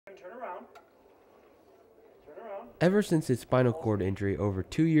turn around. Turn around. Ever since his spinal cord injury over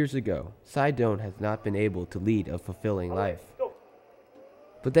 2 years ago, Doan has not been able to lead a fulfilling life.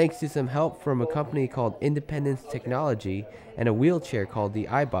 But thanks to some help from a company called Independence Technology and a wheelchair called the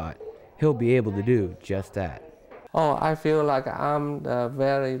iBot, he'll be able to do just that. Oh, I feel like I'm the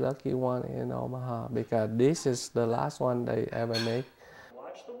very lucky one in Omaha because this is the last one they ever make.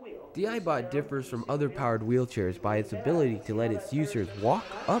 The iBot differs from other powered wheelchairs by its ability to let its users walk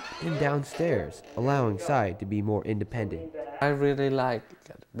up and down stairs, allowing Sai to be more independent. I really like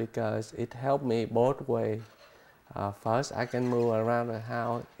it because it helped me both ways. First, I can move around the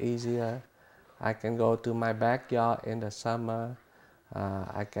house easier. I can go to my backyard in the summer.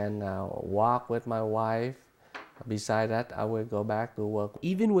 I can walk with my wife. Besides that, I will go back to work.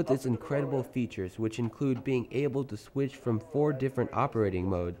 Even with its incredible features, which include being able to switch from 4 different operating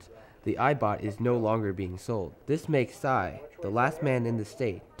modes, the iBot is no longer being sold. This makes Sai the last man in the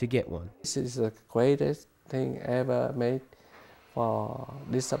state to get one. This is the greatest thing ever made for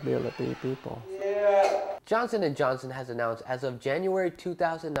disability people. Johnson & Johnson has announced as of January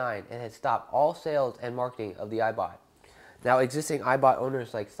 2009 it has stopped all sales and marketing of the iBot. Now existing iBot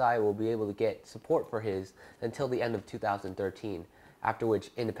owners like Sai will be able to get support for his until the end of 2013, after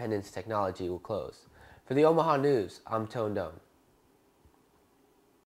which Independence Technology will close. For the Omaha News, I'm Doan.